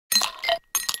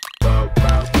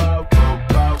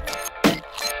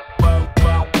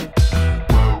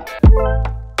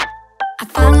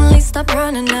stop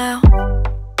running now.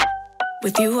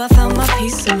 With you I found my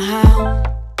peace somehow.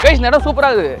 guys இந்த இடம் சூப்பரா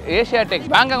இருக்கு. Asiatique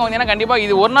பேங்காக் வந்தீங்கன்னா கண்டிப்பா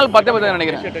இது ஒரு நாள் பத்தே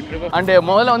நினைக்கிறேன். அண்ட்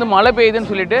முதல்ல வந்து மழை பெய்யுதுன்னு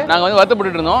சொல்லிட்டு நாங்க வந்து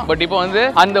வருத்தப்பட்டு இருந்தோம். பட் இப்போ வந்து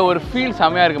அந்த ஒரு ஃபீல்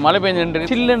செமையா இருக்கு. மழை பெய்ஞ்சிட்டு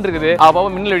சில்லுன்னு இருக்குது. அப்பப்போ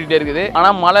மின்னல் வெட்டிட்டே இருக்குது. ஆனா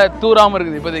மழை தூராம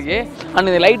இருக்குது இப்போதைக்கு. அண்ட்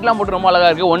இந்த லைட்லாம் போட்டு ரொம்ப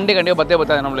அழகா இருக்கு. ஒன் டே கண்டிப்பா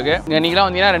பத்தே நம்மளுக்கு. நீங்களாம்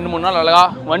வந்தீங்கன்னா 2-3 நாள் அழகா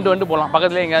வந்து போகலாம்.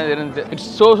 பக்கத்துலேயே எங்கேயாவது இருந்து இட்ஸ்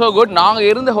so good. நாங்க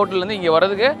இருந்த ஹோட்டல்ல இருந்து இங்க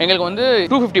வரதுக்கு எங்களுக்கு வந்து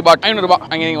 250 பாட் 500 ரூபாய்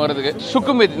அங்க நீங்க வரதுக்கு.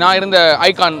 சுக்குமித் நான் இருந்த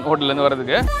ஐகான் ஹோட்டல்ல இருந்து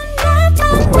வரதுக்கு.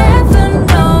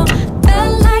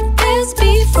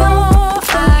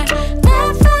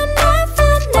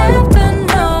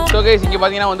 இங்க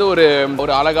பாத்தீங்கன்னா வந்து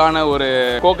ஒரு அழகான ஒரு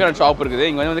கோகனட் ஷாப் இருக்குது.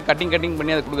 இங்க வந்து கட்டிங்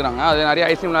பண்ணி அதை கொடுக்குறாங்க. அது நிறைய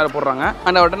ஐஸ்கிரீம் வேற போடுறாங்க.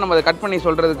 அண்ட் அவர்கிட்ட நம்ம அதை கட் பண்ணி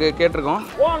சொல்றதுக்கு கேட்டிருக்கோம்.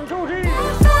 1 2 3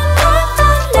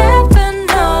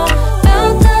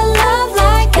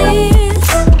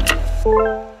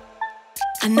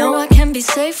 I know I can be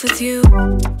safe with you.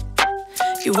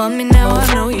 You want me now, I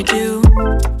know you do.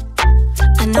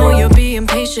 I know you're being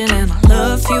patient and I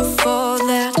love you for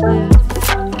that.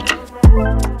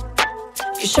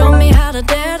 You show me how to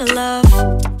dare to love.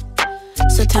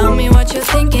 So tell me what you're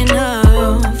thinking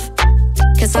of.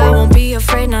 Cause I won't be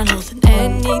afraid, not holding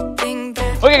anything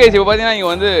back. Okay guys இப்போ பார்த்தீங்கன்னா இங்கே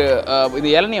வந்து இந்த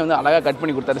இளநியை வந்து அழகாக cut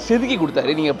பண்ணி கொடுத்தாரு, செதுக்கி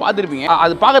கொடுத்தாரு. நீங்கள் பார்த்துருப்பீங்க.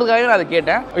 அது பார்க்கறதுக்காக நான் அதை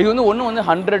கேட்டேன். இது வந்து ஒன்று வந்து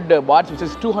 100 pots which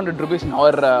is 200 rupees in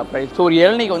our price. So ஒரு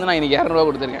இளநிக்கு வந்து நான் இன்னைக்கு 200 ரூபா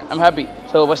கொடுத்துருக்கேன். I'm happy.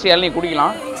 ஸோ ஃபஸ்ட்டு இளநீ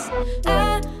குடிக்கலாம்.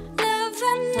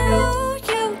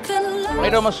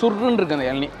 லைட்டாக ரொம்ப சுருன்னு இருக்குது அந்த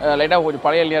இளநீ. லைட்டாக கொஞ்சம்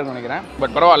பழைய இளநியாக இருக்குன்னு நினைக்கிறேன்.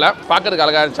 பட் பரவாயில்ல, பார்க்கறதுக்கு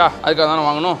அழகாக இருந்துச்சா, அதுக்காக தானே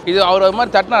வாங்கணும். இது அவர் ஒரு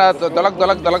மாதிரி தட்டினா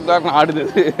தொலக் ஆடுது.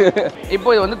 இப்போ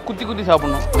இது வந்து குத்தி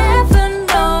சாப்பிடணும்.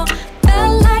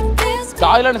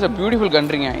 Thailand is a beautiful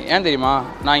countryங்க. ஏன் தெரியுமா,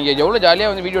 நான் இங்கே எவ்வளோ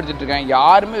ஜாலியாக வந்து வீடியோ எடுத்துகிட்டு இருக்கேன்.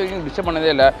 யாருமே வரைக்கும் டிஸ்டர்ப் பண்ணதே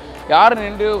இல்லை. யாரும்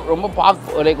நின்று ரொம்ப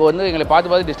லைக் வந்து எங்களை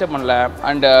பார்த்து டிஸ்டர்ப் பண்ணல.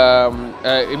 அண்ட்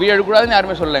வீடியோ எடுக்கக்கூடாதுன்னு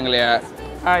யாருமே சொல்லலை எங்களைய.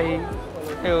 Hi,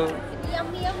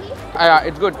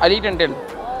 it's good. I eat and tell.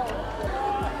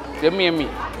 Yummy.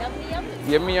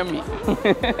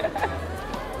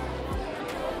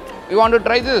 You want to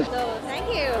try this? No, thank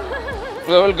you.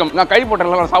 You're welcome. நான் கை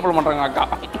போட்டேன்ல, சாப்பிட மாட்டாங்க அக்கா.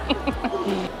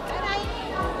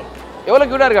 எவ்வளோ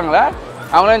க்யூட்டாக இருக்காங்களா,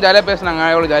 அவங்களும் ஜாலியாக பேசுனாங்க.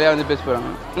 எவ்வளோ ஜாலியாக வந்து பேச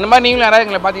போகிறாங்க. இந்த மாதிரி நீங்களும் யாராவது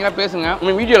எங்களை பார்த்தீங்கன்னா பேசுங்க.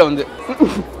 உங்கள் வீடியோவில் வந்து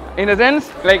இன் த சென்ஸ்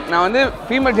லைக் நான் வந்து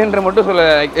ஃபீமேல் ஜெண்டரை மட்டும் சொல்ல,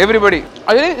 லைக் எவ்ரிபடி.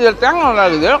 அது இதில் தேங்காய் நல்லா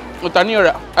இருக்குது தண்ணியோட.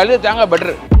 அது தேங்காய்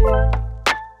பெட்ரு.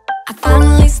 I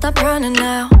finally stopped running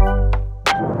now.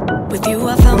 With you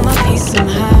I found my peace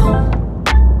somehow.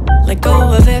 Let go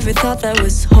of every thought that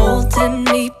was holding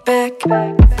me back.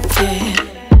 Yeah,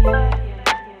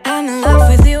 I'm in love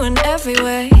with you in every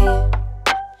way.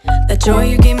 That joy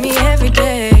you give me every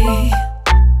day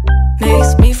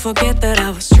makes me forget that I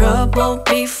was troubled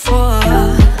before.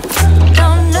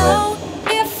 Don't know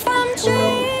if I'm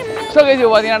dreaming. So guys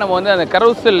பார்த்தீங்கன்னா நம்ம வந்து அந்த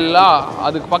கரோசல்லாம்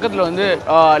அதுக்கு பக்கத்தில் வந்து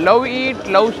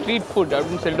love street food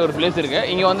அப்படின்னு சொல்லிட்டு ஒரு பிளேஸ் இருக்குது.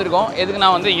 இங்கே வந்திருக்கோம். எதுக்கு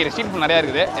நான் வந்து இங்கே ஸ்ட்ரீட் ஃபுட் நிறையா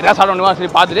இருக்குது. எதாவது சாப்பிட முடியுமா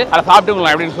சொல்லி பார்த்துட்டு அதை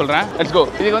சாப்பிட்டுக்கலாம் அப்படின்னு சொல்கிறேன். Let's go.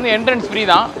 இதுக்கு வந்து என்ட்ரன்ஸ் ஃப்ரீ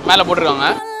தான், மேலே போட்டிருக்காங்க.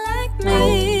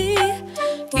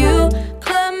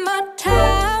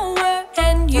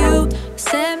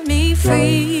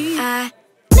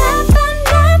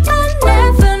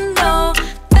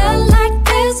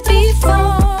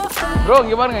 ப்ரோ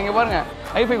இங்கே பாருங்க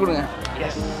ஹைஃபை கொடுங்க.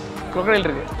 எஸ், crocodile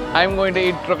இருக்கு. I am going to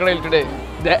eat crocodile today.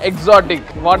 The exotic,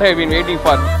 what I have been waiting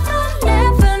for.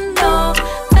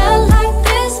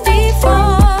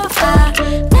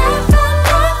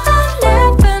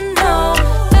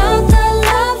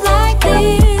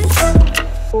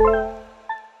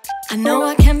 I know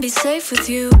I can be safe with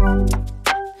you.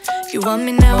 You want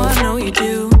me now, I know you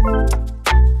do.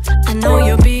 I know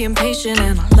you're being patient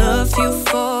and I love you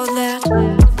for that.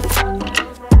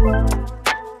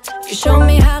 You show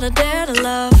me how to dare to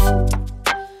love.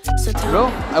 Bro,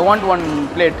 I want one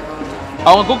plate.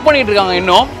 அவங்க cook பண்ணிட்டு இருக்காங்க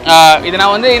இன்னும். இதை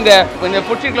நான் வந்து இந்த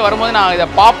food ஸ்ட்ரீட்டில் வரும்போது நான் இதை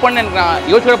பார்ப்பேன்னு எனக்கு நான்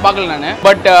யோசிச்சோட பார்க்கல நான்.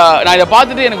 பட் நான் இதை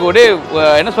பார்த்துட்டு எனக்கு ஒரு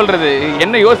என்ன சொல்கிறது,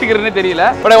 என்ன யோசிக்கிறதுனே தெரியல.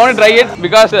 But I want try it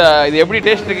because இது எப்படி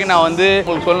டேஸ்ட் இருக்குன்னு நான் வந்து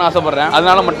உங்களுக்கு சொல்லணும்னு ஆசைப்படுறேன்.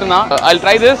 அதனால மட்டும்தான் ஐ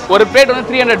ட்ரை திஸ். ஒரு பிளேட் வந்து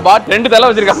 300 பாட். 2 தலை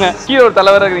வச்சிருக்காங்க. கீழே ஒரு தலை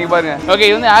வேற இருக்கு பாருங்க. ஓகே,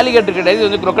 இது வந்து ஆலிகேட்டர் கிடையாது, இது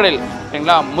வந்து crocodile.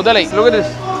 சரிங்களா, முதலை. Look at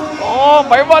this. ஓ,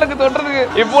 பயமா இருக்கு தொட்டுறதுக்கு.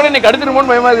 இப்போ எனக்கு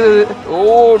கடிச்சிருமோன்னு பயமா இருக்குது. Oh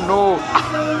no.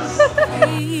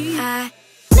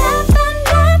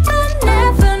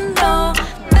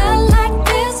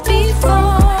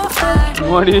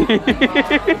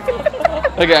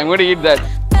 Okay, I'm going to eat that.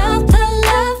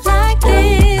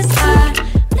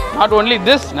 Not only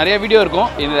this, நிறைய வீடியோ இருக்கும்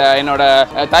இந்த என்னோட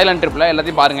தாய்லாந்து ட்ரிப்ல,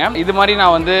 எல்லாத்தையும் பாருங்க. இது மாதிரி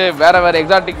நான் வந்து வேற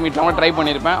எக்ஸாட்டிக் மீட்லாம் ட்ரை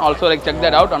பண்ணியிருப்பேன். Also like check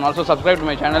that out and also subscribe to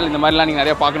my channel. இந்த மாதிரிலாம் நீங்கள்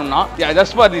நிறைய பார்க்கணும்னா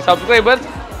just for the subscribers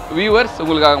viewers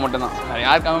உங்களுக்காக மட்டும்தான்,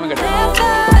 யாருக்காகவே கிடையாது.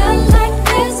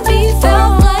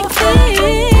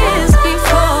 this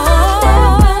before.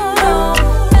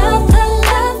 Felt the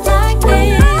love like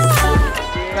this.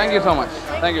 Thank you so much.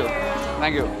 Thank you.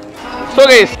 Thank you. So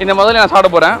guys, இந்த முதல்ல நான் சாப்பிட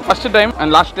போறேன். First time and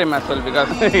last time as well because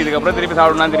இதுக்கு அப்புறம் திருப்பி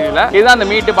சாப்பிடணும்னு தெரியல. இதுதான் அந்த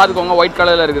மீட் பாத்துக்கோங்க ஒயிட்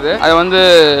கலர்ல இருக்குது. அது வந்து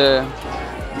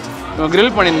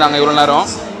grill பண்ணிருந்தாங்க இவ்வளவு நேரம்.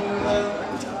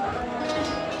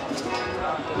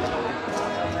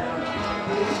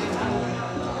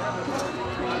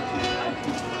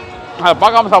 அதை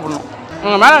பார்க்காம சாப்பிடணும்.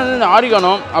 மேலே வந்து இந்த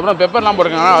ஆரிகானோ அப்புறம் பெப்பர்லாம்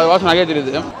போட்டிருக்காங்க, அது வாசம் நிறைய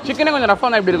தெரியுது. சிக்கனே கொஞ்சம்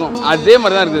ரஃபாக எப்படி இருக்கும் அதே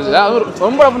மாதிரி தான் இருக்குது. அது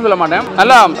ரொம்ப ரஃப்னு சொல்ல மாட்டேன்,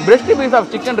 நல்லா பிரெஸ்ட் பீஸ் ஆஃப்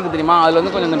சிக்கன் இருக்குது தெரியுமா, அதில்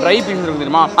வந்து கொஞ்சம் இந்த ட்ரை பீஸ் இருக்குது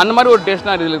தெரியுமா, அந்த மாதிரி ஒரு டேஸ்ட்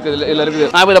தான் இதில் இருக்குது.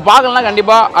 நான் இப்போ இதை பார்க்கலாம்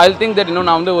கண்டிப்பாக ஐ திங்க் தட் இன்னும்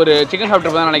நான் வந்து ஒரு சிக்கன்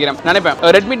சாப்பிட்டு தான் நினைப்பேன்.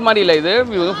 ரெட் மீட் மாதிரி இல்லை, இது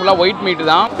வந்து ஃபுல்லாக ஒயிட் மீட்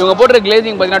தான். இவங்க போட்டுற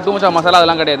கிளேசிங் பார்த்தீங்கன்னா டூ மச் ஆஃப் மசாலா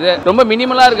அதெல்லாம் கிடையாது. ரொம்ப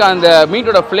மினிமலாக இருக்க அந்த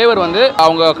மீட்டோட ஃப்ளேவர் வந்து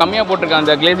அவங்க கம்மியாக போட்டிருக்க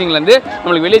அந்த கிளேசிங்லேருந்து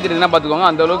நம்மளுக்கு வெளியே தெரியுதுன்னா பார்த்துக்கோங்க,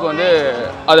 அந்த அளவுக்கு வந்து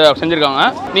அதை செஞ்சுருக்காங்க.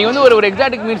 நீங்கள் வந்து ஒரு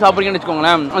எக்ஸாட்டிக் மீட் சாப்பிட்றீங்கன்னு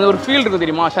அந்த ஒரு ஃபீல் இருக்கு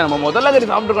தெரியுமா, சார் நம்ம முதல்ல கறி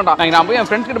சாப்பிட்டுருக்கோம்டா, நான் போய் என்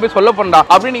ஃப்ரெண்ட்ஸ் கிட்ட போய் சொல்ல போறேன்டா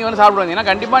அப்படின்னு நீங்க வந்து சாப்பிட்டு வந்தீங்கன்னா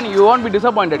கண்டிப்பா நீ யூ வான்ட் பி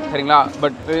டிசப்பாயிண்டட். சரிங்களா?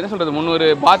 பட் என்ன சொல்றது, 300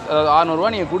 பாத் 600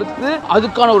 ரூபாய் நீங்க கொடுத்து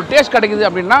அதுக்கான ஒரு டேஸ்ட் கிடைக்குது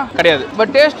அப்படின்னா கிடையாது.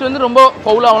 பட் டேஸ்ட் வந்து ரொம்ப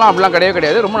பவுலாகலாம் அப்படிலாம்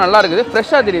கிடையாது. ரொம்ப நல்லா இருக்குது,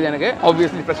 ஃப்ரெஷ்ஷாக தெரியுது எனக்கு.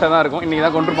 ஆப்வியஸ்லி ஃப்ரெஷ்ஷாக தான் இருக்கும், இன்னைக்கு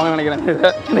தான் கொண்டு இருப்பாங்கன்னு நினைக்கிறேன்.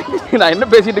 நான் என்ன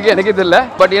பேசிட்டு இருக்கேன் எனக்கே தெரியல.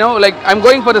 But you know like I am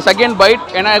going for the second byte.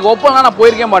 ஏன்னா ஓப்பனாக நான்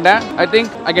போயிருக்க மாட்டேன். I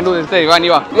think I can do this. சரி வா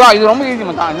நீ வா. இது ரொம்ப ஈஸி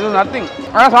மச்சான், இது நத்திங்.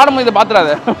 ஆனால் சாப்பிடும்போது இதை பார்த்துறாத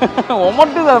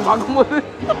ஒமட்டு அதை பார்க்கும்போது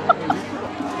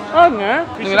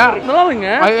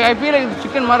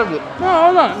சிக்கன் மாதிரி இருக்கு.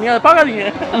 அவ்வளோதான், நீ அதை பார்க்காதீங்க.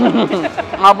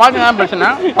 நான் பார்க்க பிரச்சனை,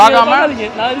 பார்க்காம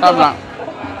சாப்பிடலாம்.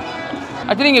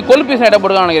 ஆக்சுவலி இங்கே கொல் பீஸ் ஐட்டம்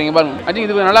போட்டுருக்காங்க நினைக்கிறீங்க பாருங்க. ஐ திங்க்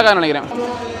இது நல்லா நினைக்கிறேன்.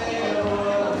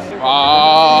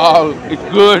 It's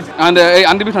good. அந்த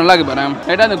பீஸ் நல்லா இருக்கு பாருங்க.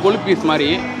 லைட்டாக அந்த கொழு பீஸ் மாதிரி,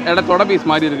 லைட்டாக தொட பீஸ்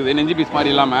மாதிரி இருக்குது, நெஞ்சு பீஸ் மாதிரி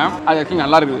இல்லாமல். அது ஆக்சுவலி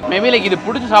நல்லா இருக்குது. மேபி லைக் இது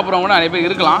பிடிச்சி சாப்பிட்றவங்க கூட நிறைய பேர்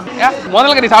இருக்கலாம்.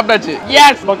 முதல் கறி சாப்பிட்டாச்சு,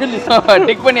 எஸ்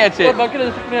டிக் பண்ணியாச்சு.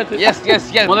 எஸ் எஸ்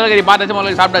எஸ் முதல் கறி பார்த்தாச்சு, முதல்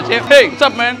கறி சாப்பிட்டாச்சு. ஹே what's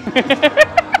up man?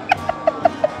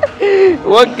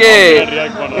 Okay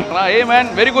a man,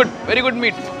 very good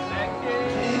meet,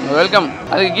 welcome.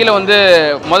 அதுக்கு கீழே வந்து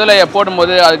முதல்ல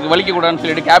போடும்போது அதுக்கு வலிக்க கூடாதுன்னு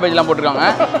சொல்லிட்டு கேபேஜ்லாம் போட்டுருக்காங்க.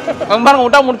 பாருங்க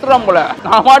விட்டா முடிச்சுடுறான் போல.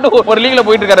 நான் பாட்டு ஒரு லீக்ல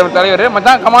போயிட்டு இருக்காரு தலைவர்.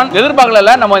 மச்சான் கமான்,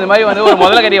 எதிர்பார்க்கல நம்ம இந்த மாதிரி வந்து ஒரு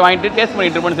முதல்ல கறியை வாங்கிட்டு டேஸ்ட்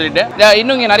பண்ணிட்டு இருப்போம்னு சொல்லிட்டு.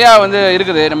 இன்னும் இங்கே நிறையா வந்து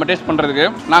இருக்குது நம்ம டேஸ்ட் பண்ணுறதுக்கு.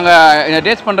 நாங்கள்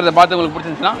டேஸ்ட் பண்ணுறதை பார்த்து உங்களுக்கு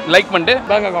பிடிச்சிருந்துச்சுன்னா லைக் பண்ணிட்டு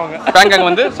பேங்காக்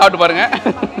வந்து சாப்பிட்டு பாருங்க,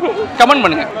 கமெண்ட்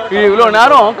பண்ணுங்க. இவ்வளோ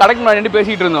நேரம் கடைக்கு முன்னாடி நின்று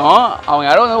பேசிட்டு இருந்தோம், அவங்க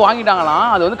யாரோ வந்து வாங்கிட்டாங்களாம்,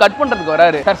 அது வந்து கட் பண்ணுறதுக்கு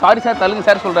வராரு. சார் சாரி சார் தள்ளுங்க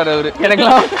சார் சொல்கிறாரு அவர்.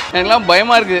 எனக்குலாம்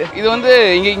பயமாக இருக்குது. இது வந்து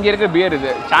இங்கே இருக்கிற பியர், இது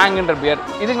சாங்குன்ற பியர்.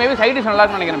 இதுக்கு மேபி சைட் டிஷ் நல்லா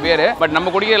இருக்கும்னு நினைக்கிறேன் பியர். பட்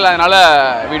நம்ம குடிக்கிறதுனால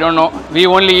we don't know, we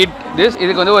only eat this.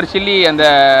 இதுக்கு வந்து ஒரு சில்லி, அந்த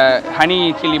ஹனி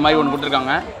சில்லி மாதிரி ஒன்று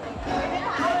கொடுத்துருக்காங்க.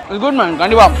 இட்ஸ் குட் மேன்,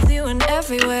 கண்டிப்பா.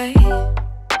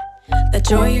 The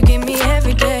joy you give me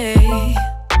every day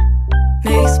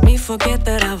makes me forget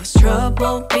that I was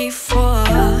troubled before.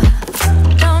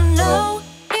 Don't know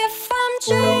if I'm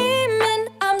dreaming,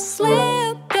 I'm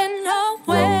slipping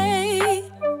away.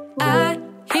 I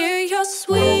hear your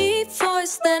sweet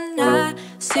voice, then I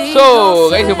see. So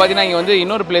guys, இப்போ பார்த்தீங்கன்னா இங்கே வந்து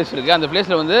இன்னொரு place இருக்குது. அந்த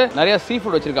பிளேஸில் வந்து நிறைய சீ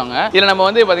ஃபுட் வச்சிருக்காங்க. இதில் நம்ம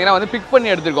வந்து பார்த்தீங்கன்னா வந்து பிக்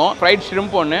பண்ணி எடுத்துருக்கோம். ஃப்ரைட்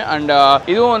ஷ்ரிம்ப் ஒன்று, அண்ட்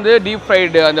இதுவும் வந்து டீப்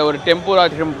ஃப்ரைடு, அந்த ஒரு டெம்பூரா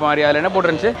ஷ்ரிம்ப் மாதிரி. அதில் என்ன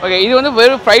போட்டுருந்துச்சு, ஓகே இது வந்து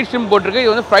வெறும் ஃப்ரைட் ஷ்ரிம்ப் போட்டிருக்கு,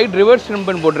 இது வந்து ஃப்ரைட் ரிவர்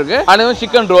ஷ்ரிம்ப்னு போட்டிருக்கு, அது வந்து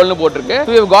சிக்கன் ரோல்னு போட்டிருக்கு.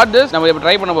 So we got this. நம்ம இப்போ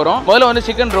ட்ரை பண்ண போகிறோம். முதல்ல வந்து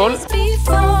சிக்கன் ரோல்.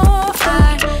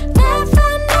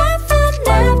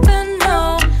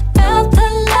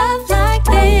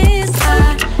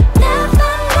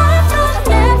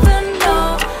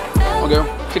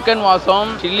 சிக்கன் வாசம்,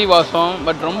 சில்லி வாசம்,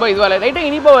 பட் ரொம்ப இதுவாக லைட்டாக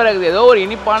இனிப்பாக வராது. ஏதோ ஒரு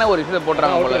இனிப்பான ஒரு விஷயத்தை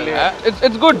போட்டுறாங்க போல.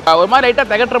 It's good. ஒரு மாதிரி லைட்டாக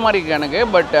தகட்டுற மாதிரி இருக்கு எனக்கு.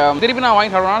 பட் திருப்பி நான்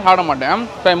வாங்கி சாப்பிட மாட்டேன்.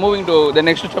 So I moving to the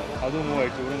next step.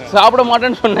 சாப்பிட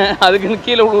மாட்டேன்னு சொன்னேன், அதுக்கு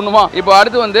கீழே விடணுமா? இப்போ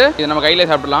அடுத்து வந்து இதை நம்ம கையிலே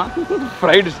சாப்பிடலாம்.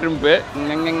 Fried shrimp.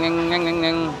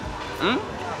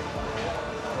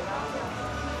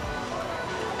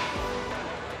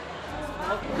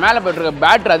 மேலே போயிட்டு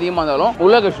பேட்டர் அதிகமாக இருந்தாலும்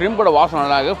உள்ள ஷ்ரிம்போட வாசம்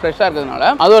நல்லா இருக்குது, ஃப்ரெஷ்ஷாக இருக்கிறதுனால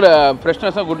அதோட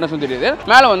ஃப்ரெஷ்னஸும் குட்னஸும் தெரியுது.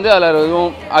 மேலே வந்து அதில்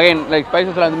எதுவும் அகைன் லைக்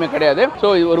ஸ்பைசஸ்லாம் எதுவுமே கிடையாது. ஸோ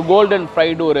இது ஒரு கோல்டன்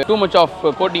ஃப்ரைடு, ஒரு டூ மச் ஆஃப்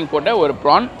கோட்டிங் போட்ட ஒரு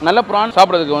ப்ரான். நல்ல ப்ரான்,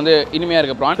 சாப்பிட்றதுக்கு வந்து இனிமையாக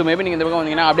இருக்க ப்ரான். ஸோ மேபி நீங்கள் இந்த பக்கம்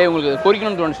வந்தீங்கன்னா அப்படியே உங்களுக்கு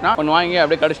பொரிக்கணும்னு தோணுச்சுன்னா ஒன்று வாங்கி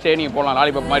அப்படியே கடிச்சிட்டே நீங்கள் போகலாம்,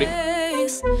 லாலிபாப் மாதிரி.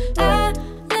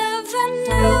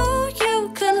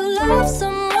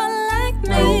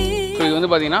 ஸோ இது வந்து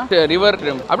பார்த்தீங்கன்னா ரிவர்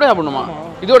ஷ்ரிம்ப். அப்படியே சாப்பிடணுமா?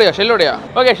 இதோடையா ஷெல்லோடையா?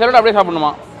 ஓகே ஷெல்லோட அப்படியே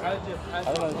சாப்பிடணுமா?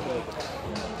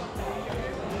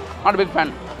 Not a big fan.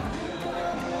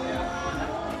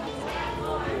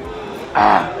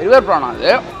 River PRAN அது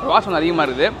வாசம் அதிகமாக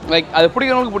இருக்குது. லைக் அது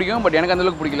பிடிக்கிறவங்களுக்கு பிடிக்கும், பட் எனக்கு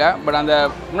அந்தளவுக்கு பிடிக்கல. பட் அந்த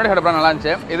முன்னாடி சாப்பிட்ட ப்ரான் நல்லா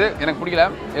இருந்துச்சு. இது எனக்கு பிடிக்கல.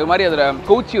 இது மாதிரி அதில்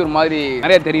கவுச்சி ஒரு மாதிரி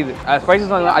நிறைய தெரியுது.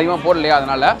 ஸ்பைசஸ் அதிகமாக போடலையா,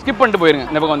 அதனால ஸ்கிப் பண்ணிட்டு போயிருங்க.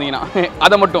 இந்த பக்கம் வந்தீங்கன்னா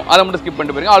அதை மட்டும் ஸ்கிப்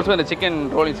பண்ணிட்டு போயிருங்க. ஆல்சோ இந்த சிக்கன்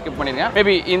ரோலையும் ஸ்கிப் பண்ணிருங்க.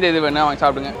 மேபி இந்த இது வேணா வாங்கி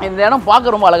சாப்பிடுங்க. இந்த இடம்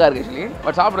பார்க்க ரொம்ப அழகாக இருக்குது ஆக்சுவலி,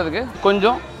 பட் சாப்பிட்றதுக்கு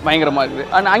கொஞ்சம் பயங்கரமாக இருக்குது.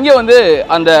 அண்ட் அங்கே வந்து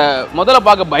அந்த முதல்ல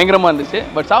பார்க்க பயங்கரமாக இருந்துச்சு,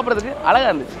 பட் சாப்பிட்றதுக்கு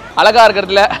அழகாக இருந்துச்சு. அழகாக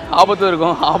இருக்கிறதுல ஆபத்தும்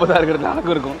இருக்கும், ஆபத்தாக இருக்கிறதுல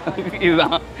அழகும் இருக்கும்.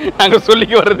 இதுதான் நாங்கள்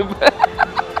சொல்லிக்க வர்றது.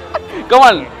 Come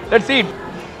on, let's eat.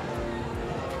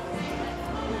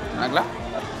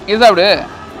 இது சாப்பிடு.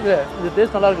 இது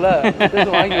டேஸ்ட் நல்லா இருக்குல்ல,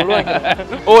 டேஸ்ட் வாங்கி உள்வாங்க.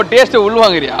 ஓ, டேஸ்ட்டை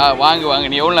உள்வாங்குறியா? வாங்க.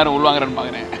 நீ எவ்வளோ நேரம் உள்வாங்குறேன்னு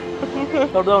பார்க்குறேன்.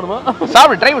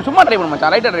 சாப்பிடு, ட்ரை பண்ணு, சும்மா ட்ரை பண்ணு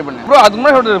மச்சான், ரைட்டாக ட்ரை பண்ணு ப்ரோ. அதுக்கு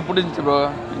முன்னாடி சாப்பிட்டு பிடிச்சிச்சு ப்ரோ.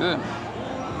 இது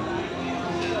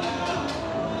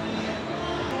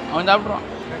அவன் சாப்பிட்ருவான்.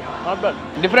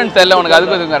 டிஃபரன்ஸ் தெரியல உனக்கு,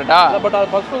 அதுக்கு எதுவும் கரெக்டா? பட் அது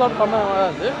ஃபர்ஸ்ட் தான் பண்ணேன்.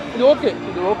 இது ஓகே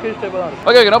ஸ்டேப் தான் இருக்கு.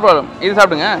 Okay, no problem. இது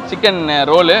சாப்பிடுங்க, சிக்கன்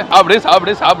ரோல்.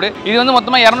 சாப்பிடு. இது வந்து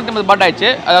மொத்தமாக 250 பாட் ஆயிடுச்சு,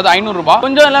 அதாவது 500 ரூபாய்.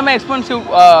 கொஞ்சம் எல்லாமே எக்ஸ்பென்சிவ்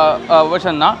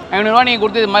வெர்ஷன் தான். 500 ரூபா நீங்கள்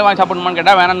கொடுத்து இது மாதிரி வாங்கி சாப்பிடணுமான்னு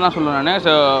கேட்டால் வேணாம்னு தான் சொல்லுவேன் நான்.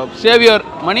 ஸோ சேவ் யுவர்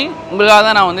மணி. உங்களுக்காக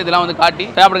தான் நான் வந்து இதெல்லாம் வந்து காட்டி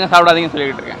சாப்பிடாதீங்கன்னு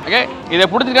சொல்லிட்டு இருக்கேன். ஓகே, இதை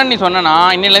பிடிச்சிருக்கான்னு நீ சொன்னா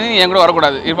இன்னிலேருந்து நீ என் கூட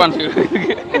வரக்கூடாது இருப்பான்.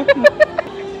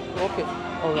 ஓகே,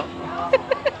 அவ்வளோதான்.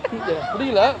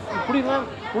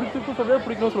 பிடிச்சிட்டு சொல்ல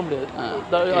பிடிக்கணும் சொல்ல முடியாது.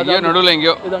 நடுவில்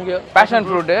எங்கேயோ fashion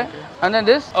fruit and then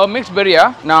this mix பெரியா.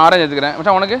 நான் ஆரஞ்சு எடுத்துக்கிறேன்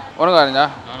மச்சான். உனக்கு ஆரஞ்சா?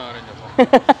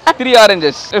 3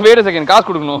 ஆரஞ்சஸ். வேறு செகண்ட் காசு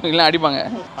கொடுக்கணும், இல்லை அடிப்பாங்க.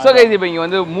 ஸோ கைஸ், இப்போ இங்கே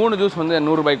வந்து 3 ஜூஸ் வந்து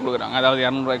 100 ரூபாய்க்கு கொடுக்குறாங்க, அதாவது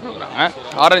 200 ரூபாய்க்கு கொடுக்குறாங்க.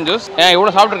 ஆரஞ்சு ஜூஸ்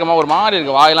எவ்வளோ சாப்பிட்ருக்கமா, ஒரு மாதிரி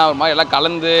இருக்குது வாயெல்லாம், ஒரு மாதிரி எல்லாம்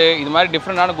கலந்து. இது மாதிரி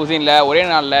டிஃப்ரெண்டான குசினில் ஒரே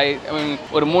நாளில்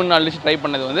ஒரு 3-4 டிஷ் ட்ரை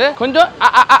பண்ணது வந்து கொஞ்சம்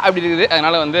அப்படி இருக்குது.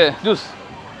 அதனால வந்து ஜூஸ்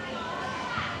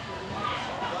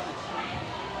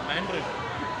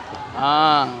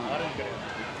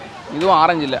இதுவும்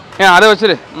ஆரஞ்சு இல்லை, அதை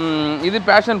வச்சிரு. இது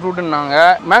பேஷன் ஃப்ரூட்டுன்னாங்க.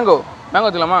 மேங்கோ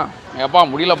வச்சுக்கலாமா? எப்பா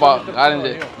முடியலப்பா,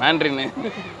 ஆரஞ்சு மேண்ட்ரின்னு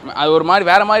அது ஒரு மாதிரி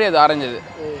வேற மாதிரி. அது ஆரஞ்சு அது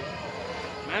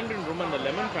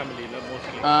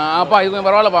அப்பா, இது கொஞ்சம்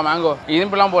பரவாயில்லப்பா. மேங்கோ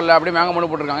இனிப்பெல்லாம் போடல, அப்படியே மேங்கோ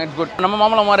மட்டும் போட்டிருக்காங்க. It's good. நம்ம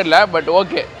மாமலை மாதிரி இல்லை, பட்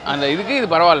ஓகே. அந்த இதுக்கு இது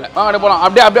பரவாயில்ல. அப்படியே போகலாம்,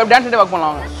 அப்படியே டான்ஸ் வாக்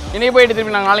பண்ணலாம். இன்னைக்கு போயிட்டு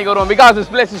திருப்பி நாங்கள் நாளைக்கு வருவோம். Because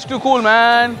this place is two cool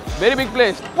man, very big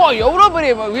place. போ, எவ்வளோ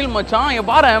பெரிய வீல் மச்சான், இங்கே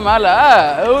பாரு மேலே.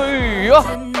 ஐயோ,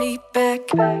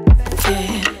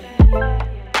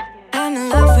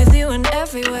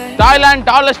 தாய்லாந்து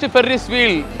டாலஸ்ட் ஃபெர்ரிஸ்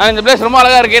வீல். இந்த பிளேஸ் ரொம்ப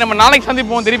அழகா இருக்கு. நம்ம நாளைக்கு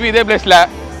சந்திப்போம் திருப்பி இதே பிளேஸ்ல.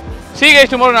 See you guys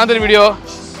tomorrow in another video.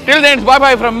 Till then, it's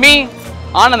bye from me.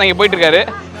 Anand அங்கே போயிட்டு இருக்காரு.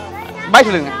 பாய்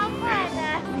சொல்லுங்க.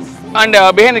 And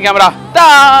behind the camera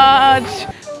Taj.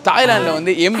 தாய்லாண்டில்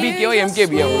வந்து MBKவோ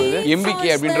MKBயா வருது. MBK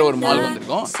அப்படின்ற ஒரு மால்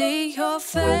வந்திருக்கோம்.